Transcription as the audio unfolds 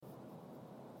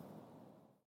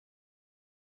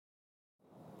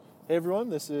Hey everyone,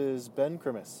 this is Ben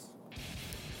Krimis.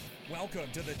 Welcome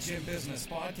to the Gym Business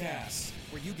Podcast,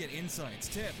 where you get insights,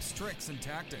 tips, tricks, and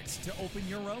tactics to open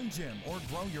your own gym or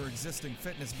grow your existing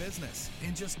fitness business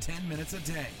in just 10 minutes a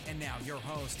day. And now your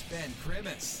host, Ben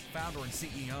Krimis, founder and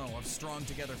CEO of Strong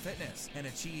Together Fitness and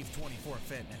Achieve 24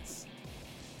 Fitness.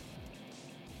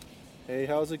 Hey,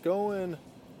 how's it going?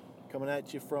 Coming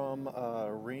at you from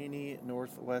rainy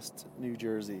northwest New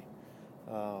Jersey.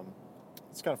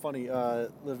 It's kind of funny,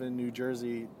 living in New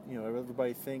Jersey,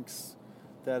 everybody thinks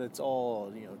that it's all,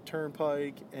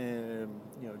 turnpike and,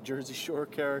 Jersey Shore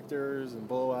characters and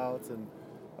blowouts, and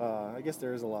I guess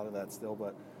there is a lot of that still,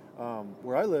 but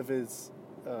where I live is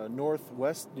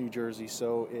northwest New Jersey,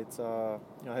 so it's, I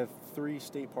have 3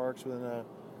 state parks within a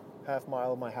half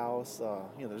mile of my house.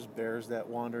 There's bears that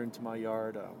wander into my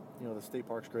yard. The state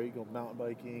park's great. You go mountain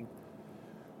biking,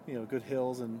 good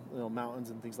hills and, mountains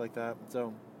and things like that.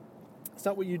 So it's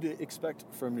not what you'd expect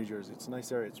from New Jersey. It's a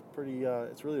nice area. It's pretty,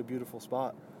 it's really a beautiful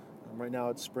spot. Right now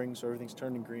it's spring, so everything's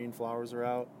turning green. Flowers are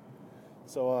out.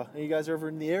 So you guys are ever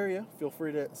in the area, feel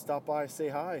free to stop by, say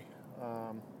hi.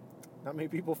 Not many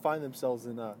people find themselves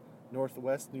in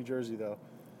northwest New Jersey, though,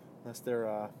 unless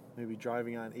they're maybe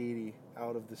driving on 80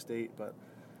 out of the state, but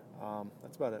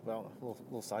that's about it. Well, a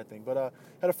little side thing. But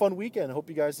had a fun weekend. I hope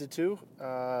you guys did too.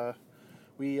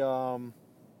 We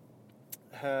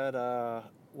had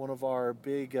one of our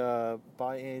big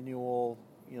biannual,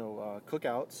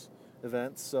 cookouts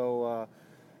events. So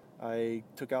I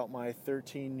took out my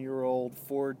 13-year-old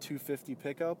Ford 250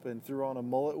 pickup and threw on a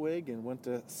mullet wig and went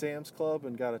to Sam's Club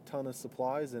and got a ton of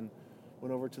supplies and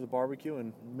went over to the barbecue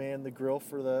and manned the grill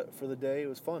for the day. It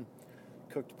was fun.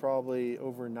 Cooked probably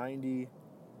over 90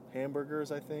 hamburgers,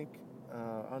 I think.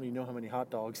 I don't even know how many hot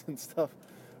dogs and stuff.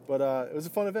 But it was a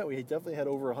fun event. We definitely had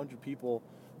over 100 people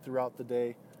throughout the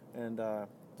day and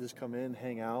just come in,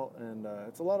 hang out. And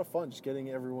it's a lot of fun just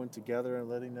getting everyone together and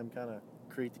letting them kind of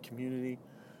create the community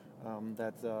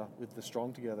that's with the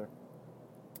Strong Together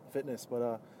Fitness.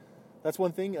 But that's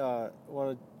one thing I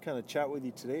want to kind of chat with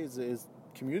you today is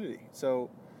community.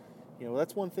 So,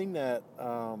 that's one thing that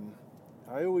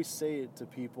I always say it to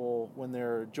people when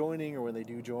they're joining or when they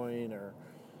do join or,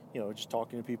 just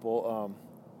talking to people.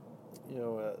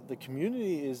 The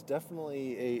community is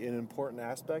definitely an important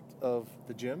aspect of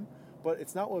the gym, but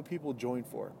it's not what people join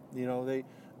for.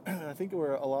 I think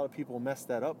where a lot of people mess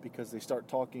that up because they start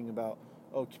talking about,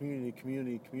 community,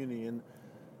 and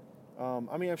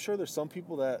I'm sure there's some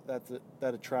people that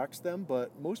attracts them,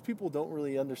 but most people don't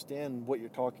really understand what you're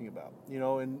talking about,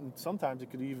 and sometimes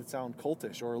it could even sound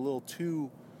cultish or a little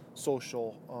too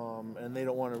social, and they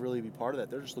don't want to really be part of that.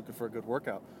 They're just looking for a good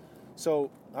workout.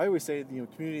 So I always say,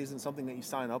 community isn't something that you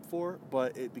sign up for,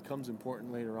 but it becomes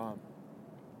important later on.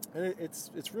 And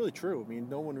it's really true.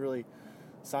 No one really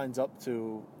signs up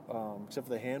to, except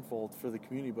for the handful, for the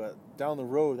community, but down the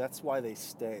road, that's why they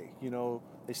stay.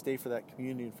 They stay for that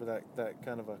community and for that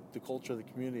kind of the culture of the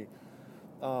community.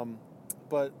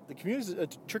 But the community is a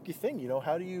tricky thing.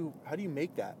 How do you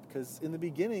make that? Because in the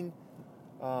beginning,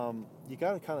 you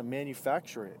got to kind of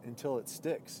manufacture it until it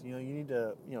sticks. You need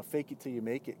to fake it till you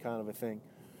make it kind of a thing,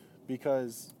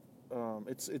 because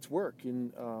it's work.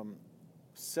 And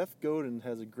Seth Godin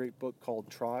has a great book called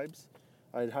Tribes.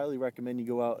 I'd highly recommend you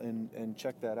go out and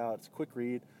check that out. It's a quick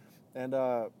read, and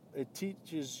it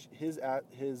teaches his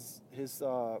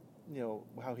how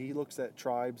he looks at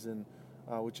tribes and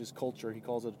which is culture. He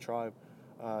calls it a tribe,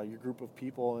 your group of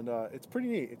people, and it's pretty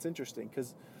neat. It's interesting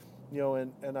because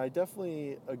and I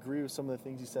definitely agree with some of the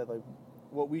things he said. Like,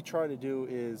 what we try to do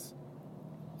is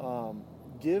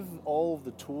give all of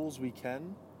the tools we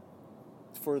can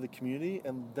for the community,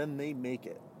 and then they make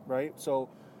it, right? So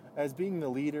as being the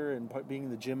leader and being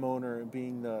the gym owner and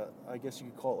being the, I guess you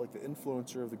could call it like the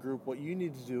influencer of the group, what you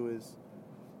need to do is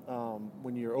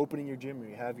when you're opening your gym or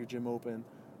you have your gym open,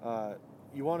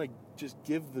 you want to just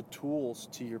give the tools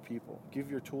to your people, give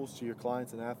your tools to your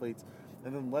clients and athletes,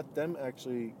 and then let them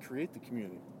actually create the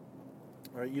community,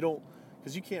 right? You don't,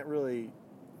 because you can't really,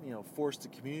 force the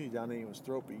community down anyone's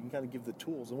throat, but you can kind of give the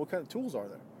tools. And what kind of tools are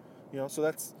there? So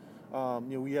that's,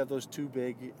 we have those 2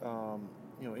 big,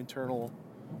 internal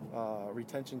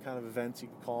retention kind of events, you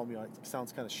could call them. It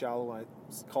sounds kind of shallow when I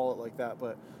call it like that,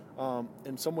 but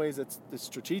in some ways it's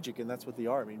strategic, and that's what they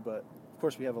are. But of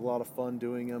course we have a lot of fun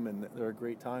doing them, and they're a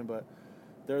great time. But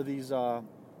they're these, they're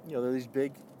these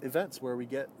big events where we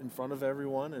get in front of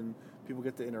everyone and people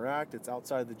get to interact. It's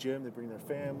outside the gym. They bring their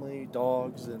family,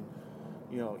 dogs, and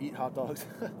eat hot dogs.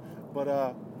 But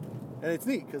and it's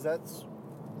neat because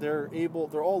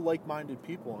they're all like-minded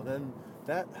people, and then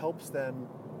that helps them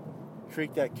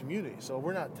create that community. So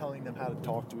we're not telling them how to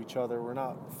talk to each other. We're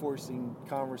not forcing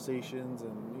conversations,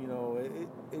 and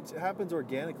it happens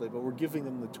organically. But we're giving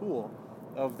them the tool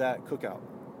of that cookout.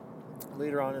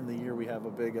 Later on in the year, we have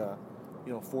a big,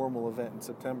 formal event in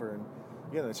September, and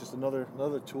again, it's just another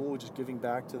tool, just giving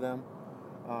back to them.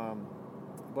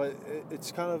 But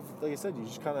it's kind of, like I said, you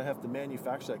just kind of have to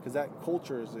manufacture that, because that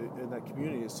culture in that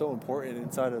community is so important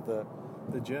inside of the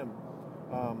gym.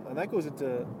 And that goes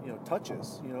into,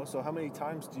 touches, so how many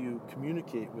times do you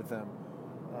communicate with them?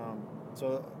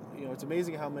 It's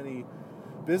amazing how many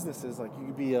businesses, like you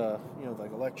could be,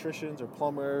 like electricians or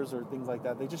plumbers or things like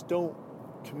that, they just don't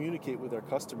communicate with their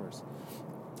customers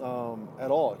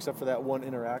at all, except for that one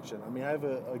interaction. I mean, I have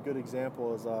a good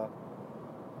example is,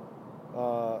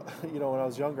 when I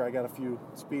was younger, I got a few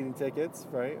speeding tickets,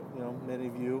 right? Many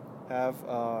of you have.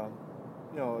 I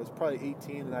was probably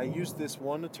 18, and I used this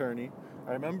one attorney.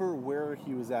 I remember where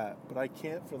he was at, but I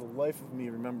can't for the life of me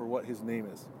remember what his name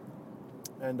is.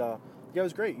 And the guy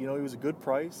was great. He was a good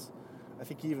price. I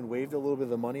think he even waived a little bit of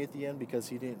the money at the end because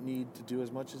he didn't need to do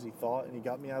as much as he thought, and he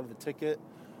got me out of the ticket.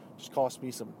 Just cost me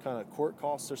some kind of court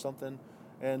costs or something,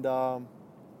 and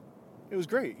it was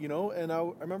great, And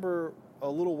I remember a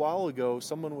little while ago,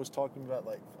 someone was talking about,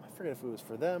 like, I forget if it was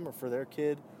for them or for their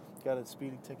kid, got a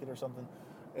speeding ticket or something,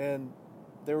 and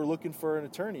they were looking for an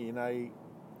attorney, and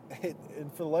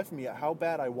and for the life of me, how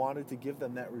bad I wanted to give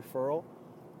them that referral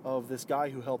of this guy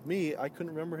who helped me, I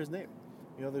couldn't remember his name.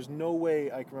 There's no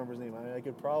way I can remember his name. I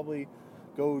could probably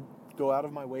go out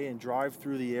of my way and drive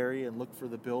through the area and look for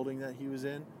the building that he was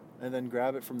in, and then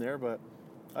grab it from there. But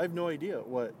I have no idea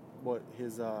what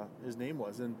his name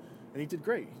was, and he did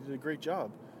great. He did a great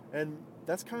job, and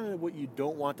that's kind of what you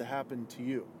don't want to happen to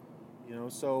you.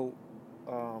 So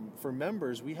for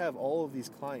members, we have all of these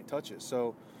client touches.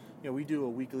 So we do a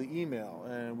weekly email,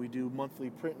 and we do monthly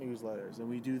print newsletters, and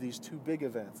we do these 2 big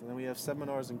events, and then we have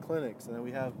seminars and clinics, and then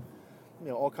we have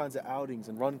all kinds of outings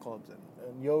and run clubs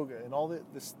and yoga and all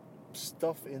this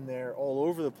stuff in there all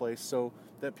over the place, so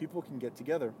that people can get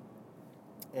together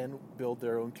and build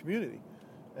their own community.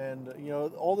 And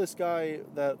all this guy,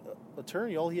 that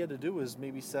attorney, all he had to do was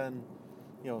maybe send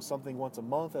something once a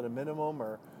month at a minimum,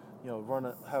 or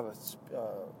have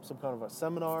some kind of a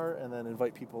seminar, and then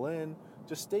invite people in.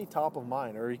 Just stay top of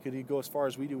mind. Or he could go as far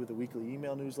as we do with the weekly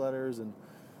email newsletters and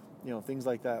things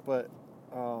like that. But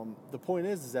the point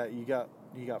is that you got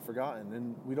forgotten,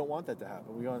 and we don't want that to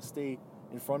happen. We want to stay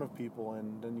in front of people,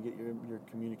 and then you get your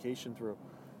communication through.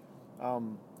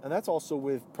 And that's also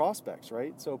with prospects,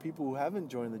 right? So people who haven't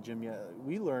joined the gym yet,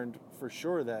 we learned for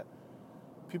sure that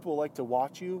people like to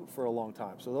watch you for a long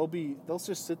time. So they'll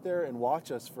just sit there and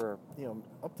watch us for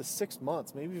up to 6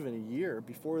 months, maybe even a year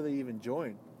before they even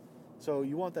join. So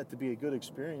you want that to be a good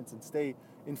experience and stay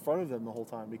in front of them the whole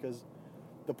time, because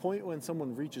the point when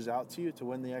someone reaches out to you to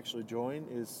when they actually join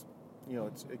is,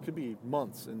 it could be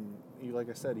months, and like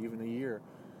I said, even a year.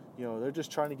 They're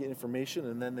just trying to get information,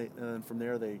 and then from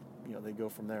there they go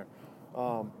from there.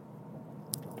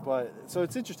 But so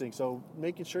it's interesting. So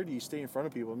making sure that you stay in front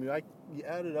of people. I mean, you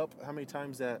added up how many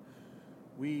times that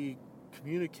we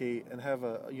communicate and have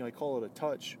I call it a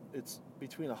touch. It's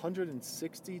between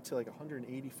 160 to like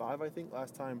 185, I think,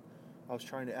 last time I was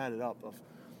trying to add it up, of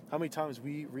how many times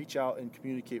we reach out and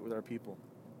communicate with our people.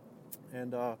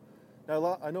 And now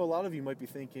I know a lot of you might be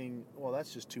thinking, well,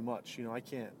 that's just too much. I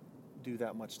can't do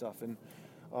that much stuff. And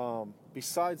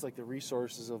besides like the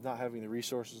resources of not having the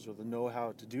resources or the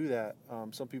know-how to do that,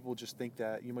 some people just think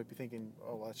that, you might be thinking,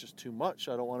 oh, well, that's just too much.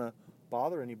 I don't want to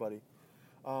bother anybody.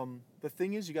 The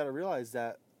thing is, you got to realize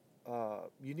that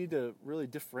you need to really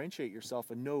differentiate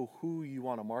yourself and know who you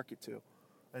want to market to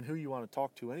and who you want to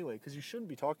talk to anyway, because you shouldn't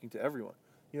be talking to everyone.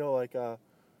 Like an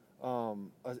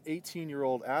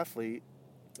 18-year-old athlete,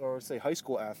 or say high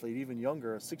school athlete, even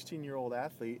younger, a 16-year-old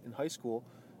athlete in high school,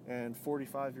 and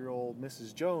 45-year-old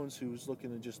Mrs. Jones who's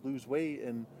looking to just lose weight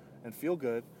and feel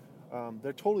good,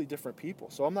 they're totally different people.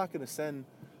 So I'm not going to send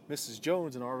Mrs.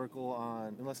 Jones an article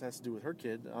on, unless it has to do with her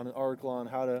kid, on an article on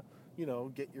how to,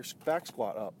 get your back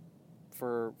squat up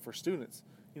for students,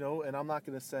 and I'm not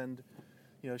going to send,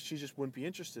 she just wouldn't be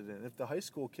interested in it. If the high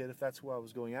school kid, if that's who I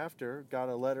was going after, got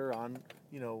a letter on,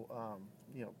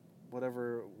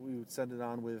 whatever we would send it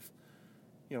on with,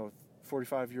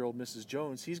 45-year-old Mrs.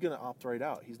 Jones, he's going to opt right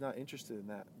out. He's not interested in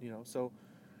that, so,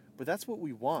 but that's what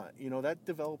we want. That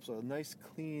develops a nice,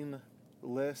 clean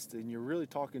list, and you're really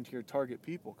talking to your target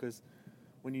people, because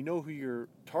when you know who you're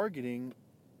targeting,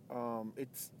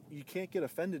 you can't get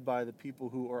offended by the people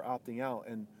who are opting out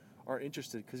and are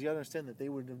interested, because you understand that they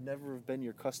would have never have been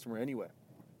your customer anyway.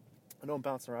 I know I'm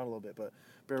bouncing around a little bit, but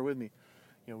bear with me.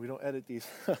 We don't edit these.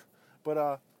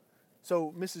 But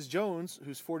So Mrs. Jones,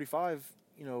 who's 45,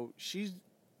 you know, she's,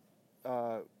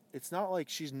 it's not like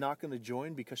she's not going to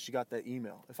join because she got that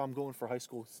email. If I'm going for high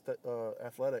school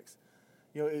athletics,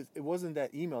 you know, it wasn't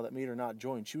that email that made her not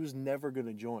join. She was never going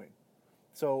to join.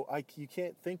 So you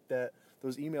can't think that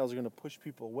those emails are going to push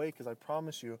people away, because I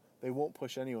promise you they won't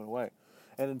push anyone away.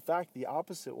 And in fact, the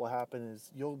opposite will happen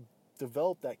is you'll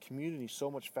develop that community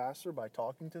so much faster by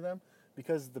talking to them,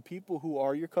 because the people who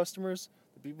are your customers,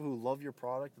 the people who love your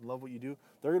product and love what you do,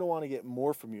 they're going to want to get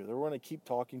more from you. They're going to keep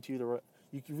talking to you.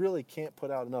 You really can't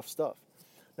put out enough stuff.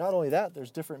 Not only that,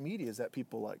 there's different medias that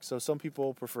people like. So some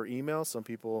people prefer email. Some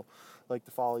people like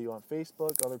to follow you on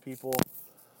Facebook. Other people,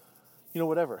 you know,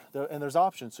 whatever. And there's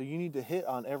options. So you need to hit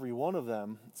on every one of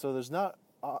them. So there's not,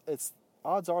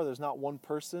 odds are there's not one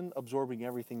person absorbing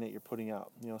everything that you're putting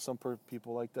out. You know, some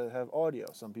people like to have audio.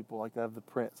 Some people like to have the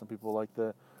print. Some people like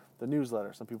the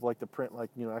newsletter. Some people like the print, like,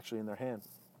 you know, actually in their hand.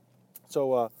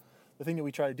 So the thing that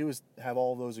we try to do is have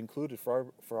all of those included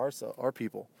for our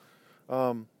people.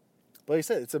 But like I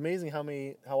said, it's amazing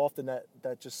how often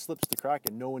that just slips the crack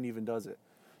and no one even does it.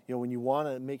 You know, when you want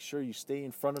to make sure you stay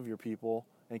in front of your people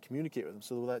and communicate with them.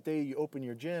 So that day you open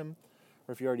your gym,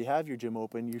 or if you already have your gym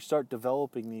open, you start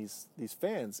developing these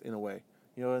fans in a way.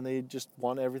 You know, and they just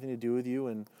want everything to do with you,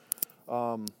 and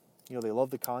you know, they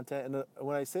love the content. And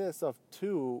when I say that stuff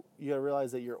too, you got to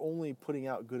realize that you're only putting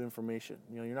out good information.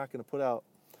 You know, you're not going to put out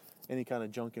any kind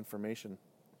of junk information.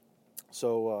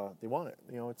 So they want it.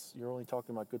 You know, you're only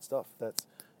talking about good stuff that's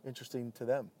interesting to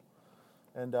them.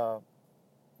 And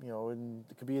you know, and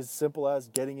it could be as simple as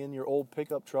getting in your old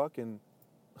pickup truck and,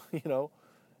 you know,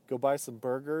 go buy some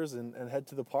burgers and head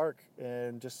to the park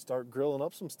and just start grilling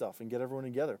up some stuff and get everyone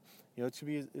together. You know, it should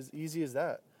be as easy as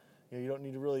that. You know, you don't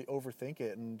need to really overthink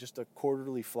it. And just a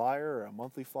quarterly flyer or a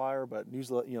monthly flyer, but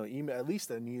newsletter, you know, email, at least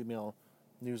an email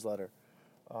newsletter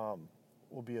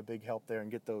will be a big help there, and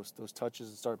get those touches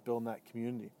and start building that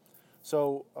community.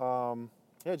 So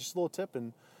yeah, just a little tip.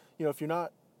 And you know, if you're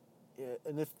not,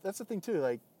 and if that's the thing too,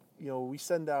 like, you know,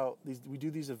 we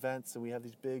do these events and we have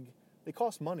these big, they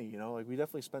cost money, you know, like we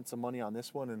definitely spent some money on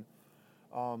this one.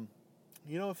 And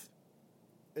you know,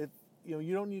 if you know,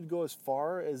 you don't need to go as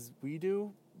far as we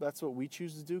do. That's what we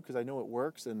choose to do, because I know it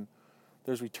works and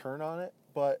there's return on it.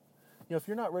 But you know, if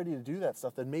you're not ready to do that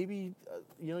stuff, then maybe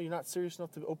you know, you're not serious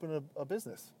enough to open a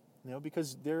business. You know,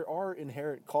 because there are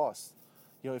inherent costs.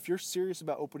 You know, if you're serious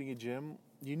about opening a gym,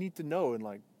 you need to know, and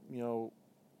like, you know,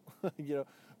 you know,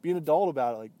 be an adult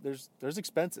about it. Like there's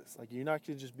expenses. Like, you're not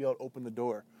gonna just be able to open the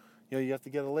door. You know, you have to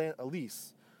get a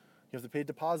lease. You have to pay a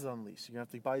deposit on the lease. You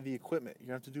have to buy the equipment.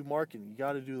 You have to do marketing. You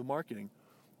got to do the marketing.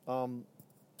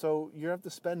 So you have to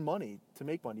spend money to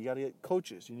make money. You got to get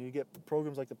coaches. You need to get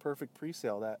programs like the Perfect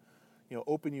Presale that, you know,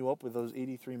 open you up with those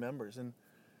 83 members. And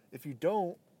if you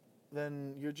don't,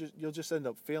 then you'll just end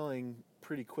up failing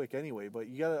pretty quick anyway. But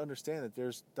you got to understand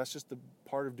that that's just the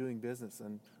part of doing business.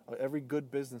 And every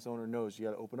good business owner knows you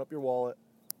got to open up your wallet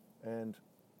and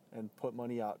put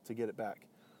money out to get it back.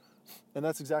 And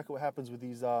that's exactly what happens with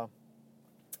these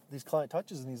client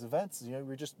touches and these events. You know,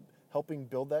 we're just helping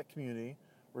build that community.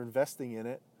 We're investing in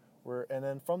it. And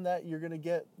then from that, you're going to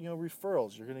get, you know,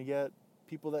 referrals. You're going to get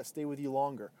people that stay with you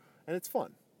longer. And it's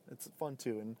fun. It's fun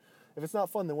too. And if it's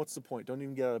not fun, then what's the point? Don't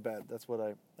even get out of bed. That's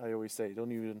what I always say.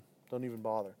 Don't even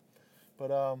bother.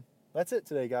 But that's it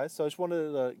today, guys. So I just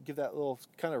wanted to give that little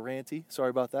kind of ranty. Sorry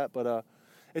about that. But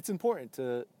it's important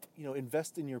to, you know,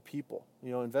 invest in your people.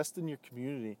 You know, invest in your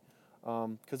community,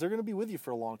 because they're going to be with you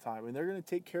for a long time, and they're going to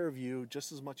take care of you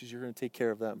just as much as you're going to take care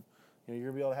of them. You know,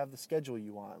 you're going to be able to have the schedule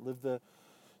you want,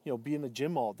 be in the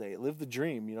gym all day, live the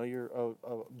dream. You know, you're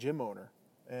a gym owner,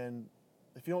 and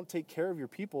if you don't take care of your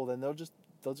people, then they'll just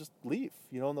leave,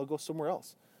 you know, and they'll go somewhere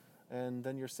else. And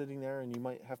then you're sitting there and you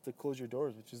might have to close your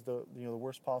doors, which is the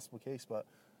worst possible case. But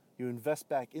you invest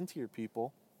back into your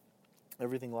people,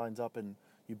 everything lines up, and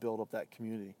you build up that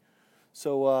community.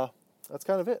 So that's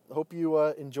kind of it. I hope you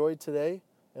enjoyed today,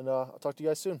 and I'll talk to you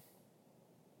guys soon.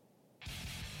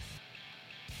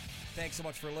 Thanks so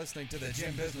much for listening to the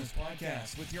Gym Business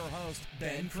Podcast with your host,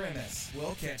 Ben Krimis.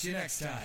 We'll catch you next time.